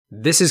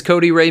This is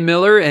Cody Ray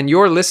Miller, and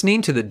you're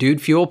listening to the Dude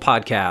Fuel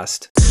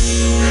Podcast.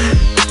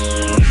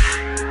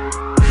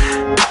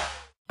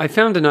 I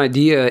found an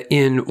idea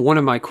in one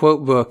of my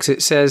quote books.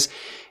 It says,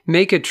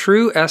 make a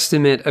true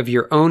estimate of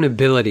your own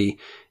ability,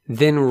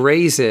 then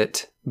raise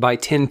it by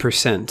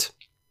 10%.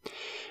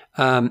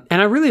 And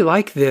I really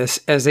like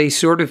this as a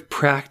sort of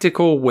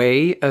practical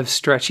way of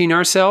stretching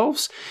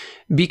ourselves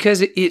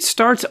because it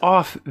starts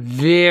off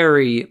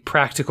very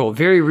practical,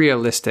 very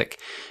realistic.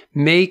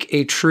 Make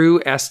a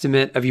true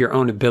estimate of your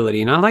own ability.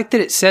 And I like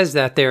that it says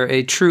that there,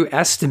 a true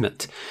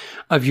estimate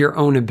of your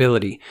own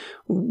ability.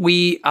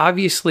 We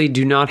obviously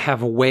do not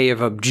have a way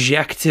of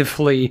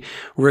objectively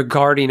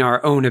regarding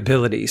our own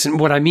abilities.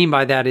 And what I mean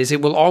by that is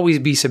it will always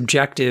be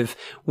subjective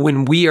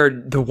when we are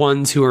the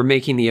ones who are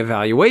making the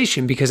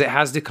evaluation because it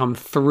has to come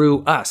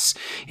through us.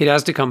 It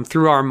has to come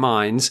through our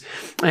minds.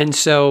 And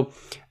so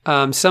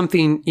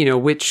something,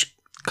 which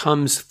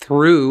comes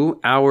through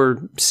our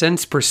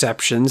sense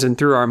perceptions and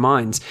through our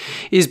minds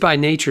is by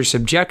nature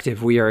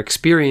subjective. We are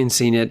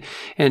experiencing it,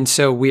 and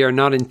so we are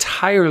not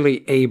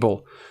entirely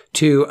able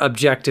to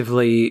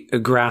objectively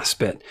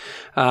grasp it.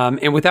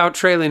 And without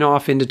trailing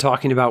off into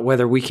talking about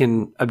whether we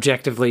can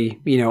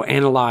objectively,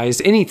 analyze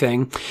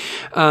anything,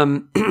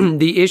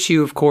 the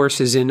issue, of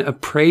course, is in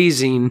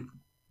appraising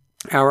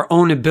our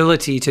own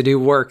ability to do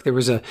work. There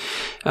was a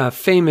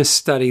famous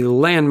study,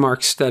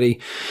 landmark study,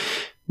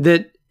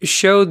 that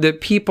showed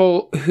that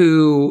people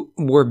who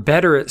were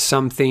better at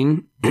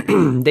something,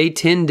 they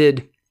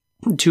tended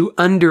to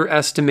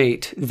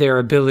underestimate their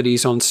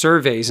abilities on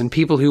surveys, and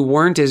people who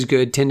weren't as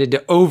good tended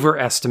to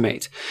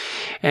overestimate.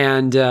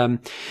 And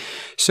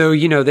so,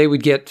 they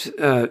would get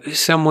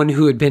someone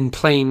who had been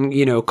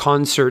playing,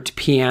 concert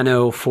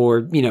piano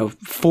for,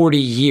 40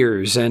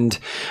 years, and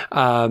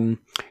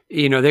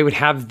they would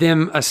have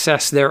them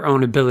assess their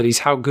own abilities.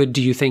 How good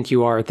do you think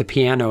you are at the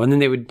piano? And then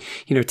they would,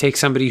 take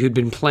somebody who'd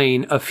been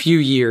playing a few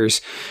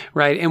years,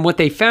 right? And what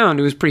they found,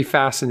 it was pretty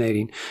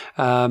fascinating,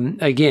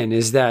 again,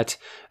 is that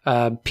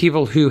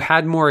people who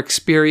had more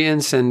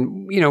experience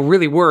and,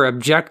 really were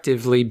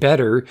objectively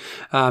better,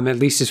 at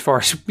least as far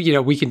as,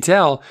 we can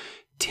tell,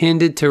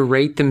 tended to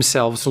rate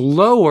themselves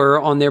lower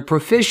on their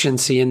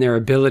proficiency and their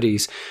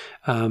abilities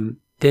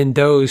than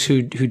those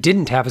who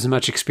didn't have as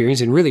much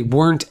experience and really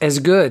weren't as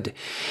good.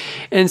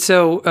 And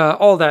so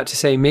all that to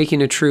say,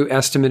 making a true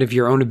estimate of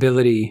your own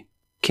ability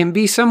can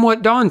be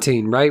somewhat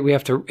daunting, right? We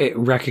have to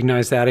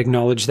recognize that,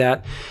 acknowledge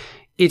that.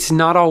 It's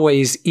not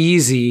always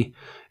easy.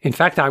 In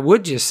fact, I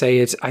would just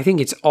say I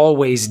think it's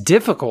always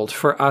difficult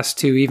for us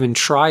to even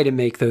try to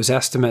make those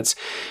estimates,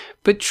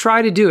 but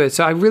try to do it.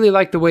 So I really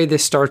like the way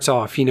this starts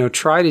off,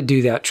 try to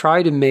do that.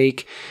 Try to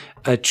make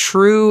a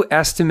true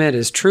estimate,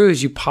 as true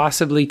as you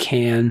possibly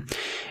can,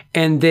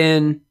 and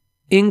then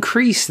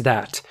increase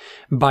that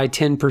by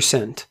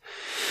 10%.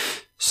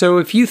 So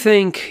if you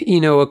think,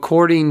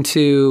 according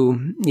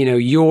to,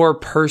 your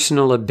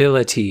personal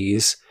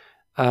abilities,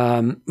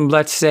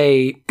 let's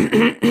say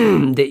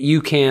that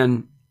you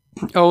can,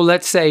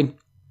 let's say,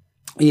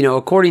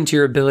 according to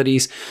your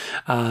abilities,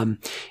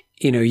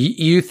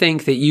 you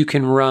think that you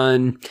can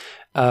run,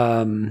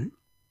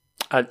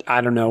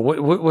 I don't know,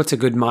 what's a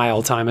good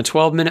mile time? A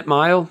 12-minute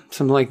mile?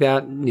 Something like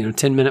that?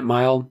 10-minute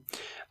mile?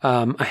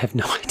 I have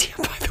no idea,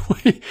 by the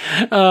way.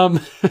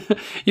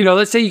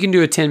 Let's say you can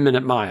do a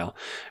 10-minute mile,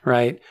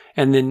 right?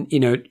 And then,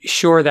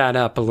 shore that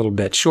up a little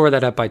bit. Shore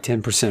that up by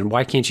 10%.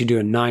 Why can't you do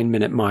a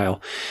 9-minute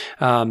mile?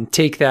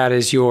 Take that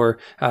as your,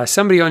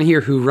 somebody on here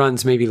who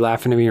runs maybe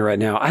laughing at me right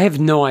now. I have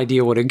no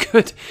idea what a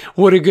good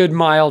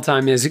mile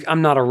time is.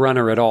 I'm not a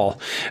runner at all.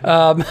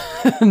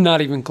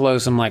 Not even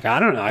close. I'm like, I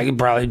don't know. I could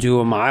probably do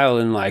a mile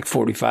in like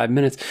 45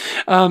 minutes.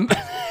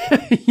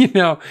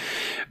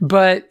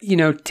 But,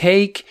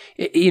 take,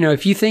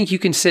 if you think you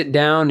can sit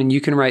down and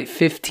you can write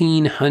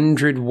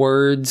 1,500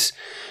 words,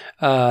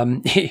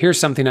 here's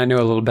something I know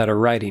a little better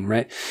writing,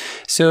 right?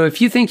 So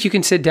if you think you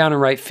can sit down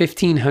and write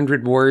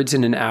 1,500 words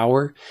in an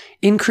hour,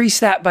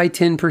 increase that by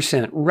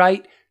 10%.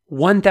 Write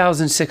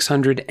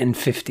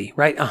 1,650,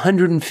 right?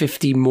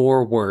 150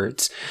 more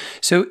words.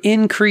 So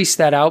increase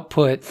that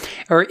output,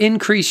 or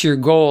increase your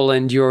goal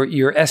and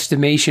your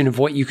estimation of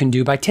what you can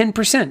do by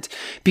 10%.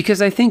 Because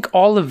I think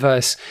all of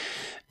us,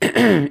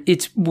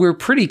 we're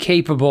pretty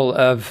capable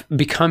of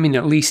becoming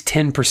at least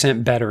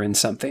 10% better in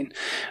something,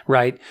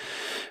 right?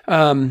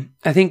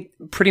 I think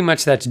pretty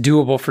much that's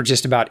doable for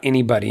just about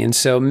anybody. And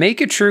so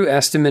make a true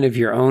estimate of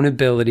your own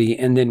ability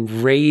and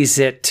then raise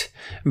it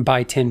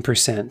by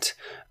 10%.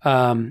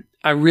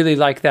 I really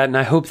like that, and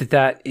I hope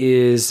that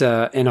is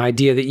an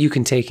idea that you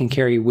can take and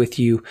carry with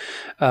you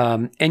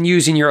and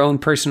use in your own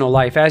personal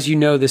life. As you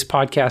know, this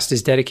podcast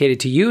is dedicated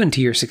to you and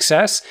to your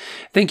success.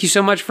 Thank you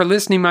so much for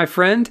listening, my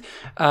friend.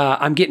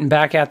 I'm getting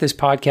back at this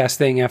podcast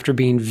thing after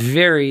being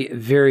very,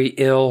 very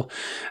ill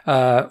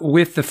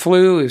with the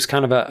flu. It was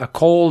kind of a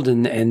cold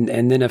and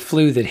then a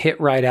flu that hit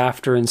right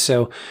after. And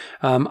so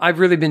I've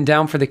really been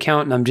down for the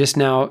count, and I'm just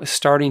now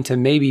starting to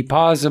maybe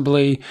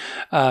possibly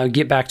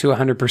get back to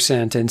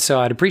 100%. And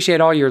so I'd appreciate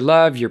appreciate all your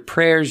love, your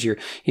prayers, your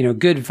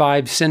good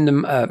vibes. Send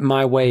them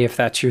my way if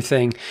that's your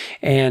thing.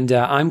 And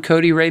I'm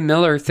Cody Ray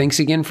Miller. Thanks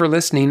again for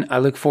listening. I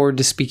look forward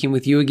to speaking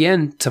with you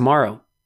again tomorrow.